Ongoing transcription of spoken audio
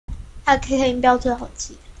它的 KK 音标最好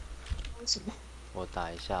记，为什么？我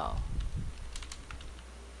打一下哦。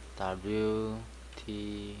WTB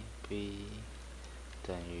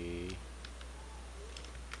等于，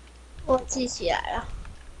我记起来了。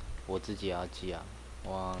我自己也要记啊。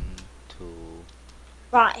1 2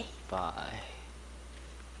 Right。 5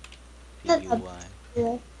那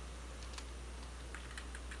BY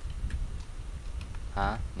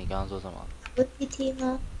啊？你刚刚说什么 WTT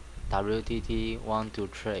呢？WTT want to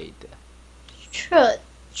trade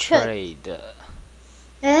 ？Trade。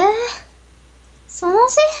哎，什么东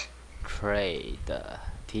西 trade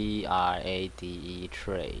TRADE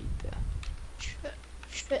trade。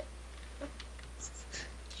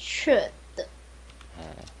 ？Trade。哎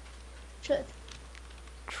Trade。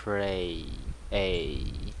 trade A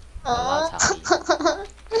要拉哦，长音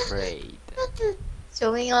trade。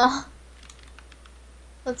救命啊！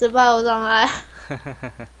我嘴巴有障碍。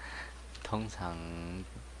通常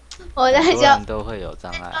我在很多教人都会有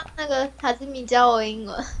障碍啊。那个塔兹米教我英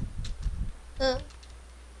文。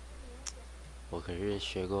我可是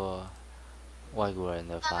学过外国人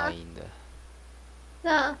的发音的。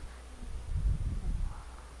那1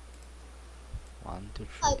 2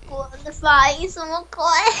 外 3。国人的发音什么鬼？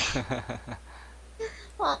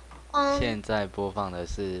现在播放的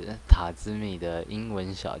是塔兹米的英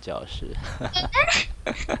文小教室。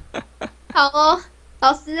好哦，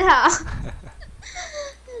老师好。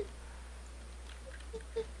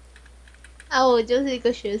啊，我就是一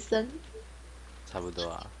个学生，差不多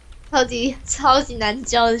啊。超级难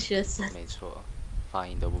教的学生。没错，发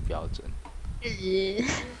音都不标准。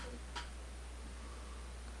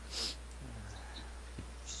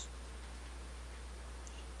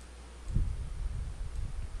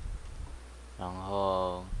然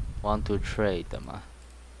后 want to trade 嘛。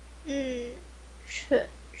是。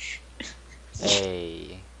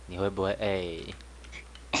A 你会不会 A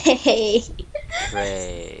嘿嘿。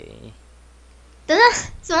trade 等等，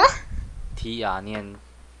什么 TR 念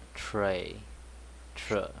trade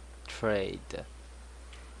trade。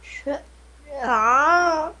是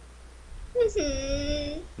啊？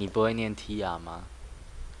你不会念 TR 吗？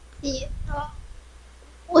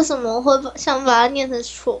为什么会想把它念成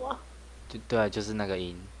错啊？对啊，就是那个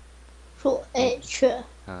音。错 H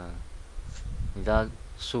你知道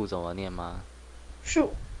树怎么念吗？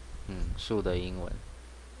树。树的英文。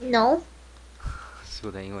No 树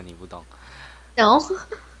的英文你不懂。 No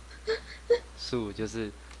树就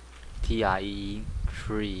是 TRE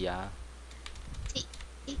tree 啊。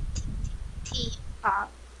T R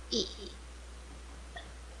E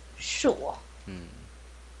树。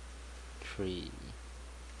tree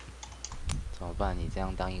怎么办？你这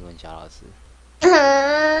样当英文小老师。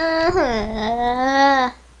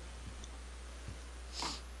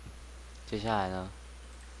接下来呢？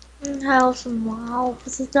还有什么啊？我不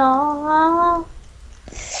知道啊。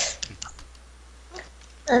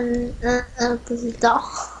不知道。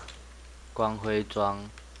光辉装。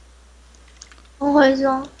我会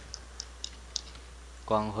说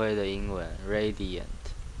光辉的英文 radiant。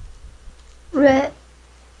 red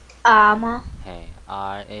R 吗嘿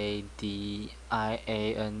RADIANT。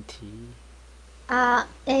 ？R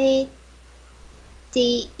A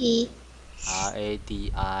D E。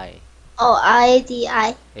 RADI 哦 R A D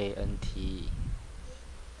I ANT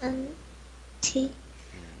N T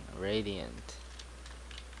radiant。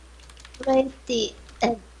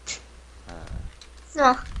 radiant 是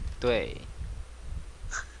吗？对。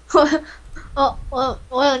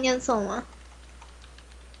我有念错吗？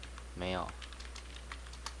没有。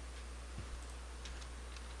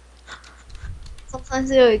总算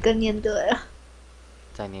是有一个念对了。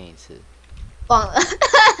再念一次。忘了。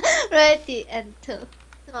radiant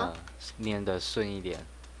是吗念得顺一点。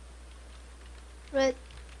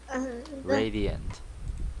？radiant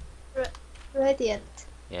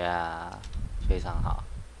radiant。Yeah， 非常好。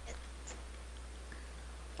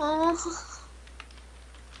哦，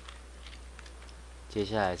接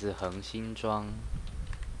下来是恒星装。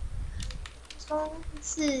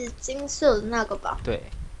是金色的那个吧对，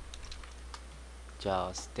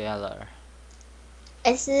叫 stellar。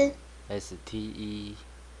 ？S STE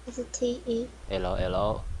S T E LL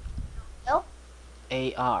L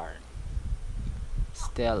AR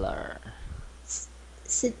stellar。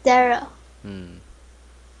 Stellar。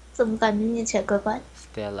怎么感觉念起来怪怪的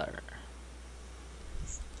stellar。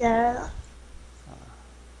 ？Stellar。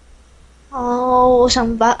哦，我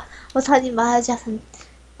差点把它加成，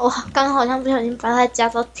我刚好像不小心把它加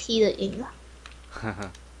到 T 的音了。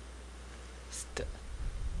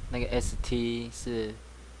那个 ST 是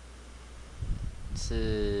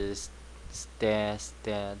stellar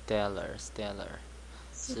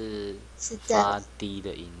是是发的， D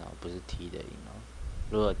的音哦，不是 T 的音哦。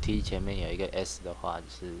如果 T 前面有一个 S 的话，就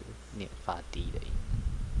是念发 D 的音。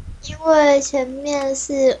因为前面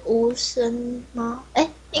是无声吗？哎，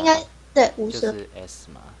应该对无声。就是 S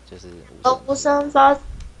嘛，就是无声无字。声发，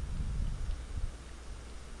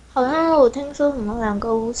好像我听说什么两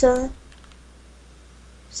个无声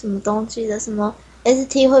什么东西的，什么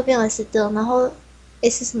ST 会变 S 的，然后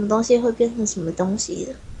S 什么东西会变成什么东西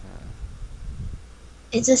的。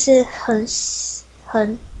这是很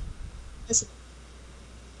像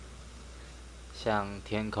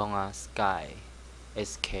天空啊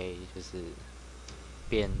，sky，SK 就是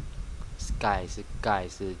变 sky 是盖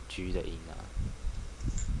是 G 的音啊。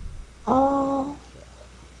哦。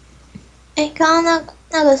刚刚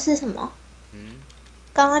那个是什么？嗯，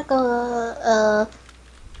刚那个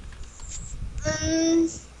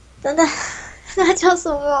等等，那叫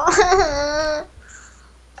什么？什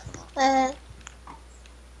么？呃，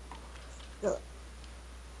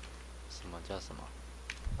什么叫什么？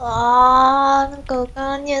那个刚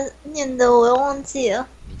刚念的我又忘记了，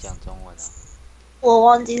你讲中文啊？我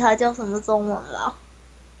忘记它叫什么中文了。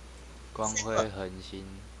光辉恒星，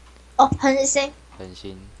哦，恒星，恒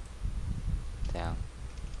星怎样？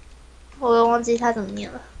我又忘记它怎么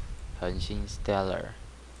念了。恒星 stellar，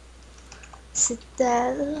是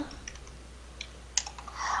的，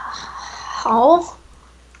好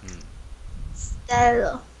嗯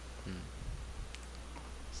，stellar，嗯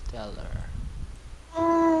，stellar，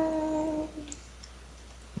嗯，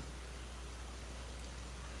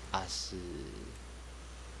啊是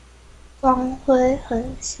光辉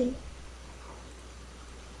恒星，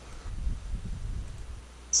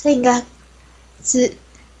这应该是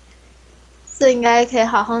这应该可以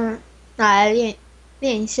好好拿来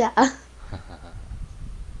练一下。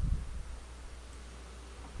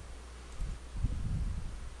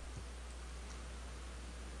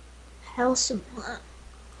还有什么啊？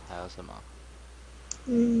还有什么？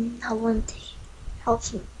好问题。还有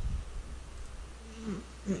什么？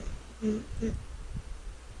嗯，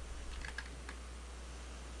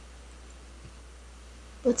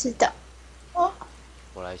不知道。哦，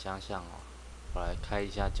我来想想哦，我来开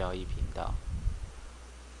一下交易频道。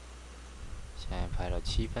现在拍了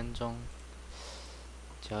7分钟，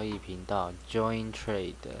交易频道 Join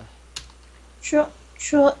Trade 说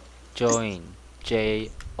Join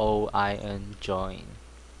JOIN Join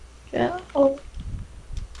哦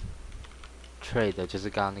，Trade 就是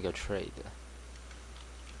刚刚那个 Trade，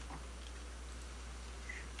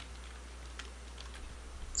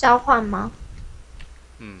交换吗？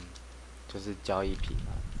就是交易品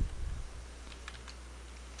啊。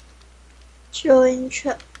join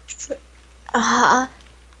trade 啊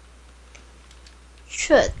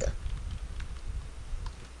，trade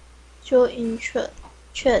join trade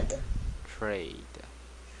Trade，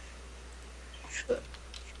 trade，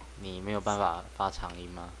你没有办法发长音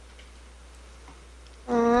吗？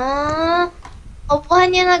我不会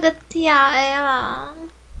念那个 TRA 啦，我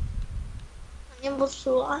念不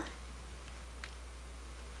出来。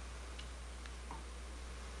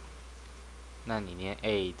那你念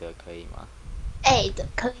A 的可以吗？ A 的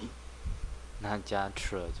可以，那加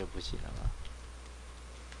tr 就不行了吗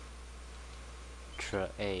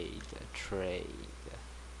？trade，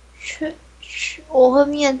我会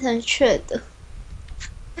念成 trade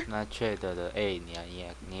那 trade 的 A 你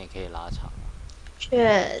也可以拉长啊。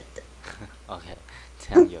trade，OK，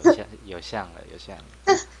 这样有像了。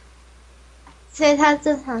所以它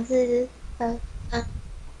正常是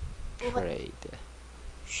不会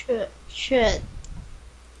trade，trade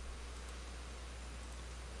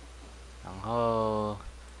然后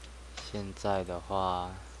现在的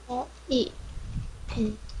话，一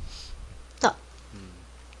频道。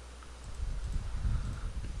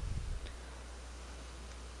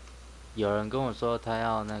有人跟我说他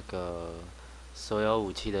要那个所有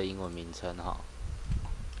武器的英文名称哈，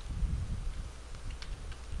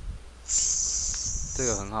这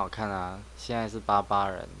个很好看啊。现在是88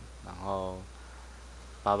人，然后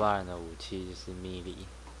88人的武器就是米莉，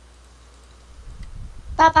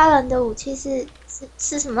巴巴人的武器是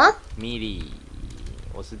什么？米莉，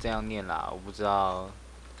我是这样念啦，我不知道，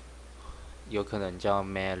有可能叫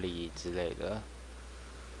Melly 之类的，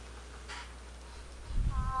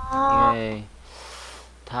因为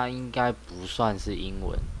它应该不算是英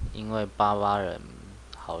文，因为88人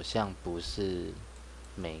好像不是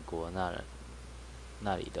美国那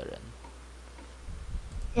里的人。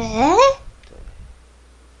对，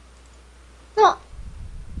那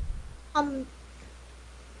他们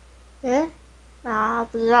不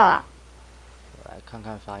知道啦。我来看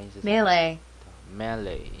看发音是什么。Melee，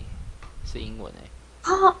 Melee 是英文诶，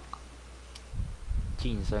啊，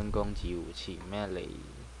近身攻击武器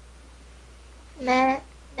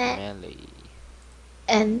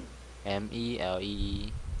melee。melee。M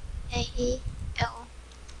M-E-L-E-E。A-E-L-E-E。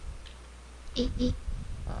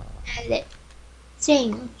melee。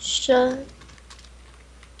近身。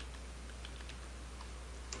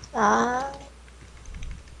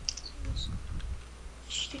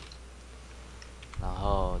然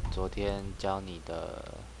后昨天教你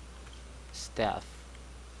的 staff，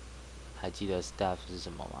 还记得 staff 是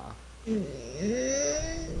什么吗？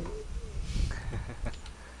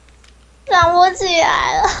想不起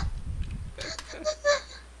来了。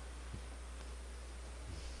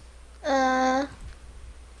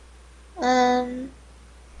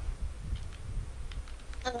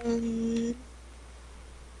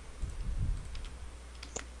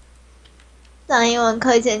上英文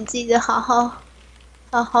课前记得好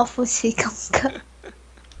好复习功课。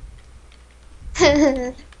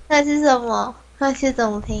那是什么？那是怎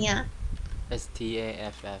么拼啊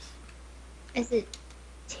 ？S-T-A-F-F。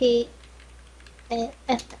S-T-A-F。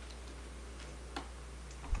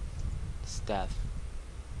staff。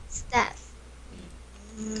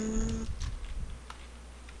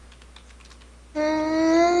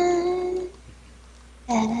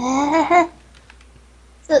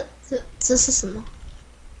这是什么？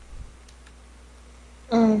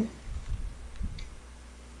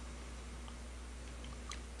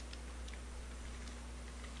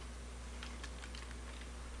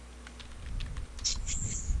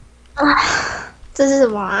这是什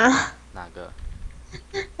么啊？哪个？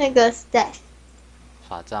那个 staff。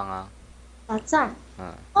法杖啊。法杖。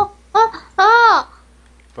哦。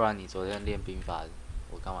不然你昨天练兵法，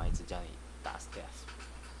我干嘛一直叫你打 staff？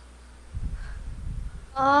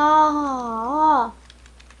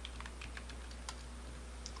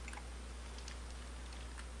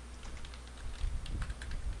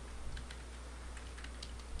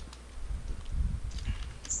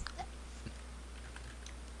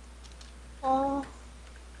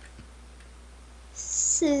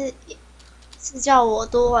 是叫我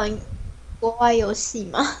多玩国外游戏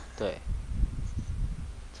吗？对，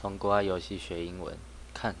从国外游戏学英文，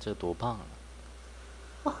看这多棒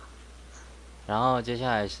啊！然后接下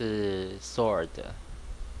来是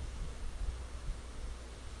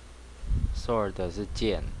sword。sword 是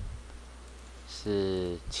剑，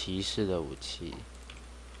是骑士的武器。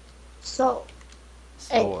sword。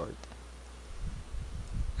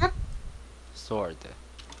sword。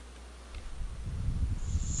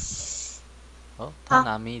哦，他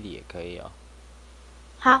拿 midi 也可以哦。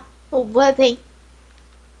好，我不会拼。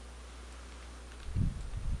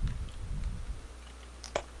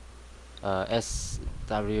S-W-O-R-D。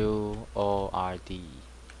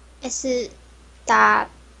S-W-O-R-D。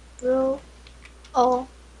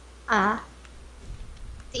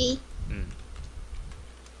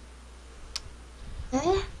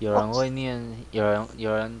有人会念，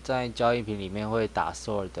有人在交易屏里面会打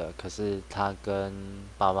sword， 可是他跟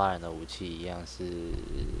巴巴人的武器一样是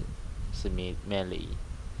melee。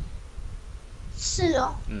是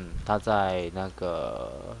哦。他在那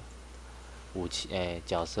个武器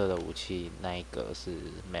角色的武器那一格是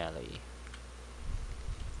melee。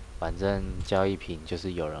反正交易屏就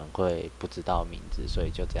是有人会不知道名字，所以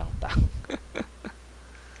就这样打。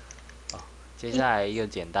接下来一个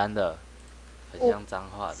简单的。很像脏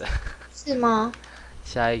话的。是吗？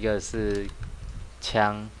下一个是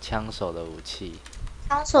枪手的武器。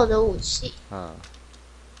枪手的武器。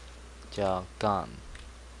叫 gun。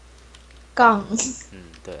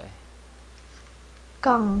对。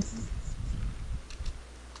gun。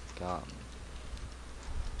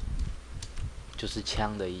就是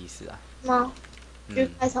枪的意思啊。吗？G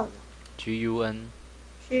开头吗？G-U-N。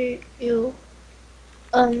G-U-N。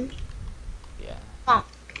gun。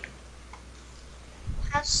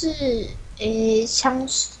它是枪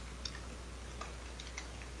手。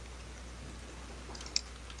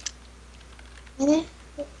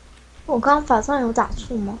我刚刚法杖有打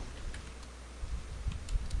错吗？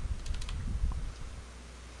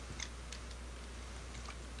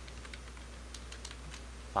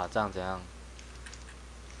法杖怎样？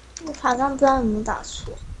我法杖不知道有没有打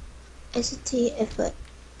错。S-T-F-F。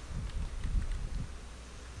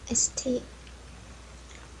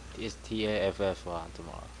S-T-A-F-F 啊？怎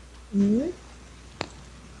么了？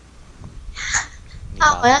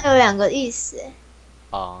好像有两个意思。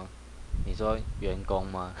你说员工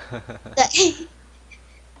吗？对。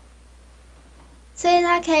所以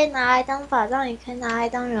它可以拿来当法杖，也可以拿来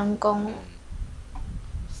当员工。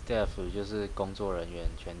staff 就是工作人员，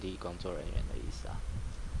全体工作人员的意思啊。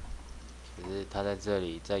只是它在这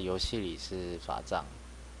里，在游戏里是法杖。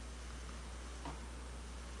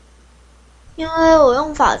因为我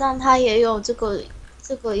用法杖，它也有这个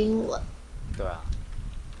英文。对啊。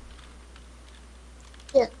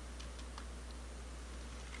变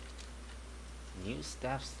New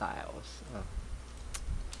step styles，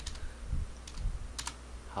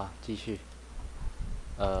好，继续。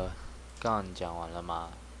刚刚你讲完了吗？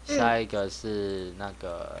下一个是那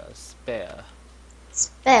个 spare。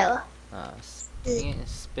spell。因为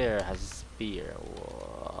spare 还是 spear，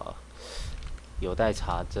 我有待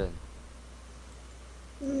查证。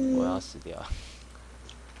我要死掉。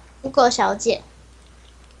Google 小姐。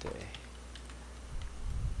对。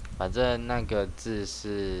反正那个字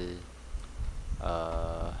是，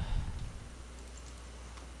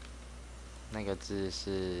那个字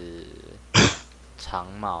是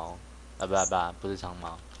长矛，不是长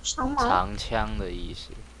矛，长枪的意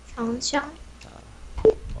思。长枪。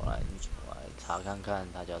我来查看看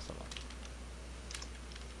它叫什么。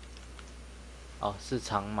哦，是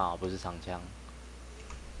长矛，不是长枪。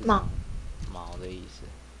矛的意思。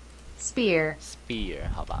Spear，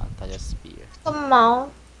 好吧，它叫 spear。矛。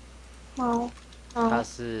它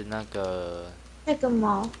是那个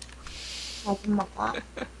矛啊。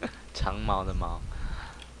长矛的矛。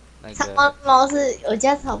长矛的矛是有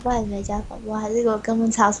加草包还是没加草包，还是我根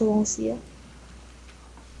本查错东西了？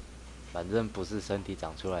反正不是身体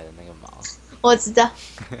长出来的那个毛。我知道。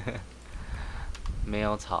没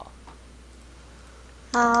有草。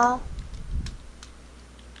好。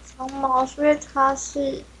长矛，所以它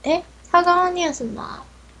是，他刚刚念什么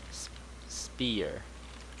 ？Spear。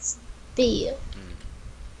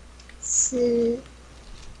是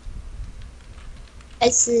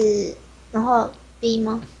S 然后 B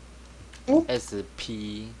吗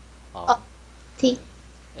？SP。T。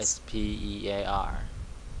SPEAR。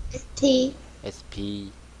T。SPEAR。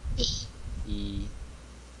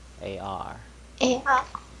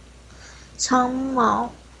长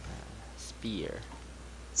矛。Spear。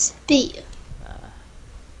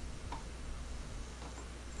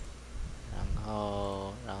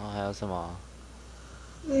然后还有什么？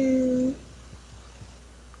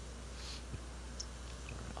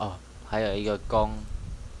还有一个弓。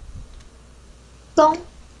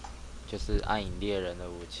就是暗影猎人的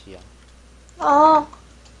武器啊。哦，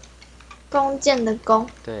弓箭的弓。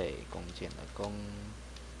对，弓箭的弓。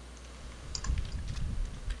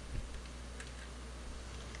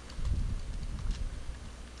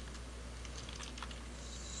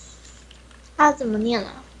它怎么念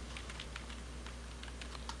啊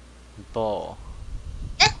 ？Ball。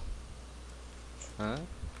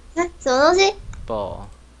什么东西 ？Ball。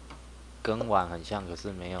跟碗很像，可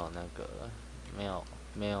是没有那个，没有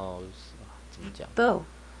怎么讲 Bow。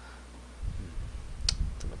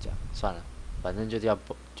怎么讲？算了，反正就叫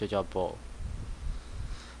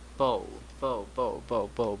ball。bow。BOW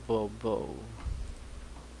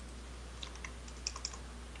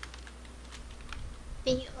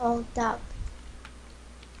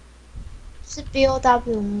是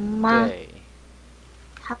BOW 吗？对。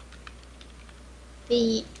好。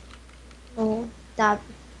BOW。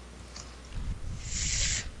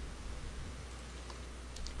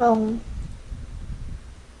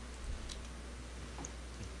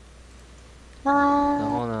然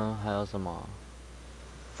后呢？还有什么？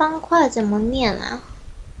方块怎么念啊？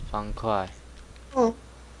方块。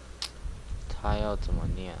它要怎么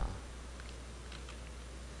念啊？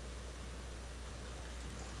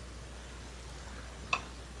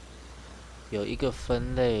有一个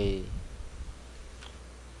分类，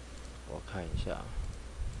我看一下。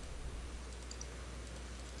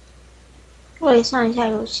我也上一下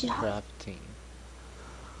游戏好。Crafting。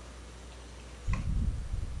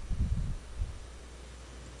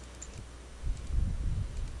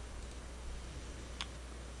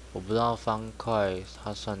我不知道方块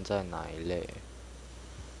它算在哪一类。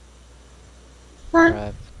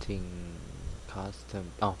Crafting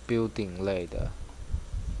Custom Building 类的。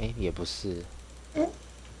也不是。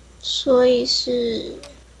所以是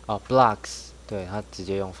Blocks。对，它直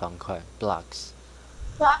接用方块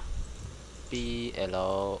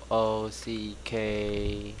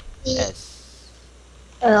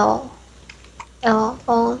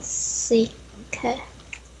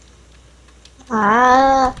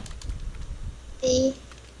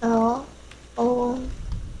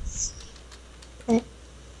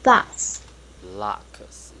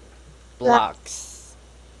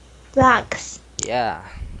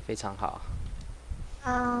非常好。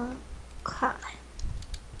快。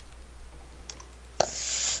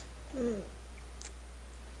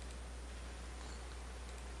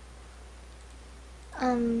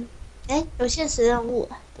有现实任务。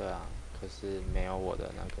对啊，可是没有我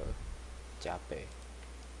的那个加倍，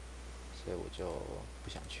所以我就不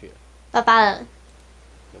想去了。巴巴人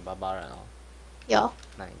有巴巴人哦。有。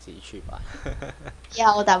那你自己去吧。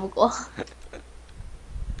要我打不过。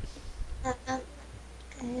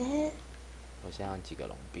我现在有几个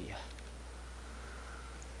龙币啊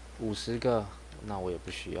？50个，那我也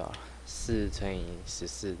不需要了。4乘以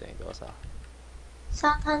14等于多少？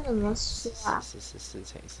沙滩怎么说啊？4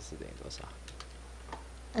乘以14等于多少？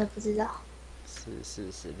不知道。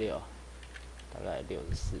4×4=16，大概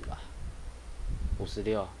64吧。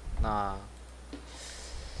56，那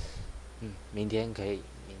明天可以，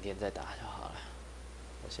明天再打就好了。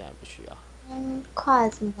我现在不需要。块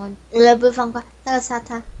怎么？不是方块，那个沙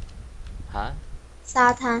滩。啊？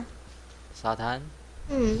沙滩。沙滩？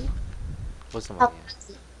为什么呀？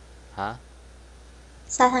啊？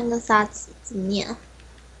沙滩跟沙子怎么念啊？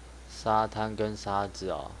沙滩跟沙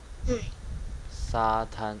子哦。沙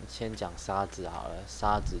滩先讲沙子好了，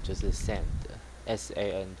沙子就是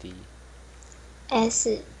sand，S-A-N-D。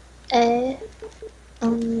S-A-N-D。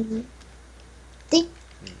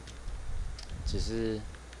只是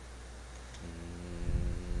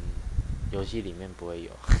游戏里面不会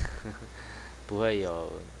有，不会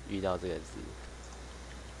有遇到这个字。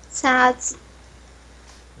沙子。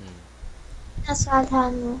那沙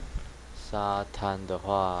滩呢？沙滩的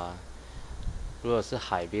话，如果是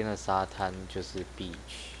海边的沙滩，就是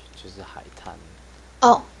beach， 就是海滩。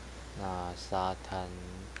哦。那沙滩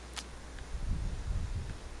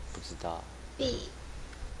不知道。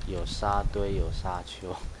有沙堆，有沙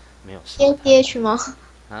丘，没有沙滩。B-H 吗？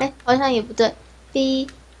好像也不对。B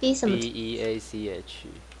什么 ？B-E-A-C-H。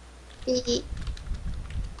B。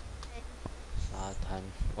沙滩，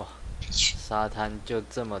哇，沙滩就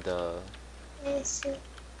这么的了，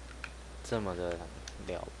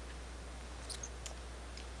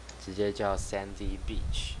直接叫 Sandy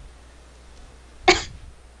Beach，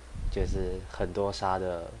 就是很多沙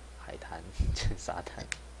的海滩，就是沙滩。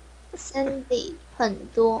Sandy 很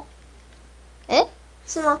多，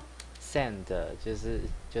是吗 ？Sand 就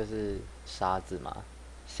是沙子嘛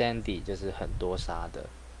 ，Sandy 就是很多沙的，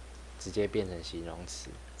直接变成形容词。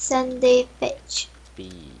Sandy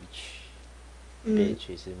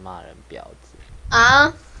Beach。Beach 是骂人婊子。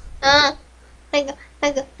那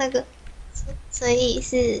个，所以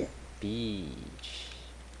是 Beach。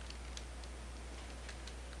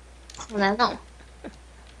好难哦。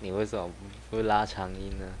你为什么不拉长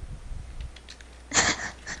音呢？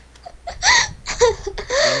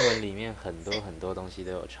英文里面很多东西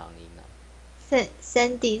都有长音啊。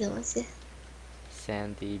Sandy 怎么写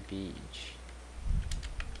 ？Sandy Beach。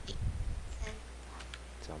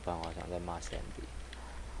怎么办？我好想再骂 Sandy，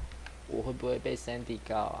 我会不会被 Sandy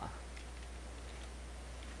告啊？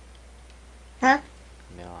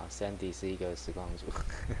没有啊 ，Sandy 是一个实况主。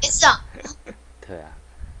是啊。对啊。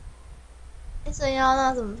所以要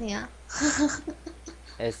那怎么拼啊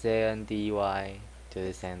？S-A-N-D-Y 就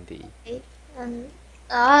是 Sandy。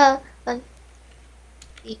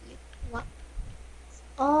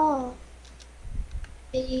哦。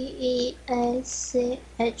B-E-A-C-H。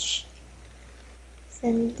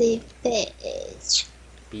Sandy Beach。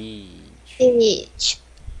Beach。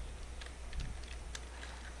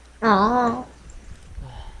哦。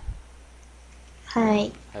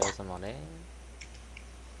还有什么嘞？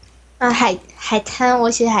海滩，我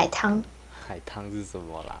写海滩。海滩是什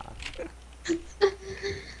么啦？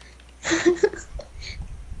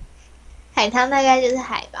海滩大概就是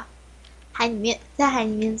海吧，在海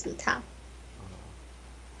里面煮汤，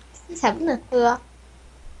这才不能喝啊。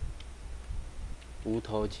无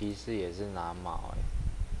头骑士也是拿毛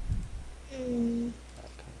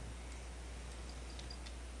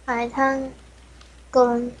海滩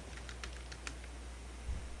跟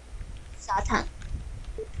沙滩。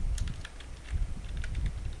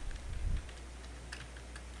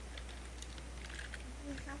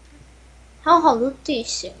还有好多地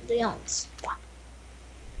形的样子吧。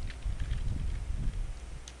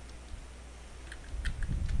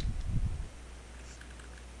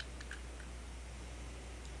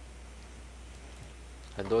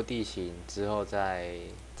很多地形之后再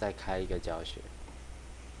开一个教学。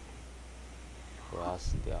我要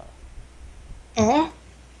死掉了。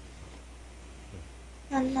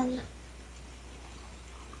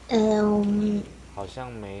好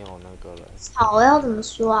像没有那个了。草要怎么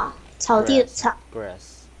说啊？草地的草。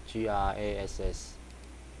Grass。G-R-A-S-S。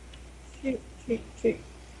G-R-A-S-S。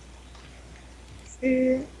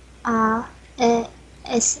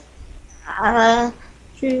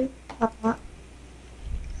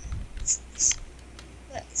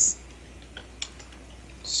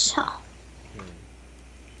草。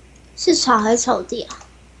是草还是草地啊？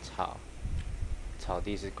草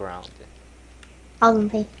地是 ground。好，怎么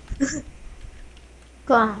拼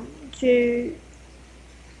？ground G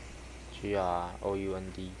G R O U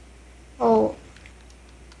N D O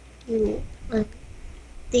U N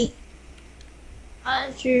D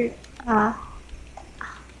G R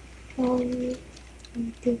O U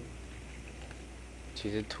N D。其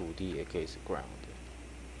实土地也可以是 ground，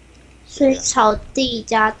 所以草地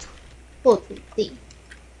加土或土地。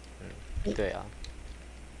对啊。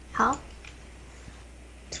好，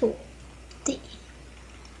土地。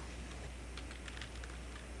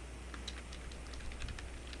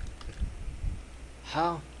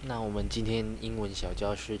好，那我们今天英文小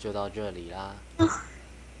教室就到这里啦。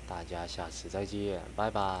大家下次再见，拜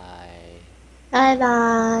拜。拜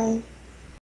拜。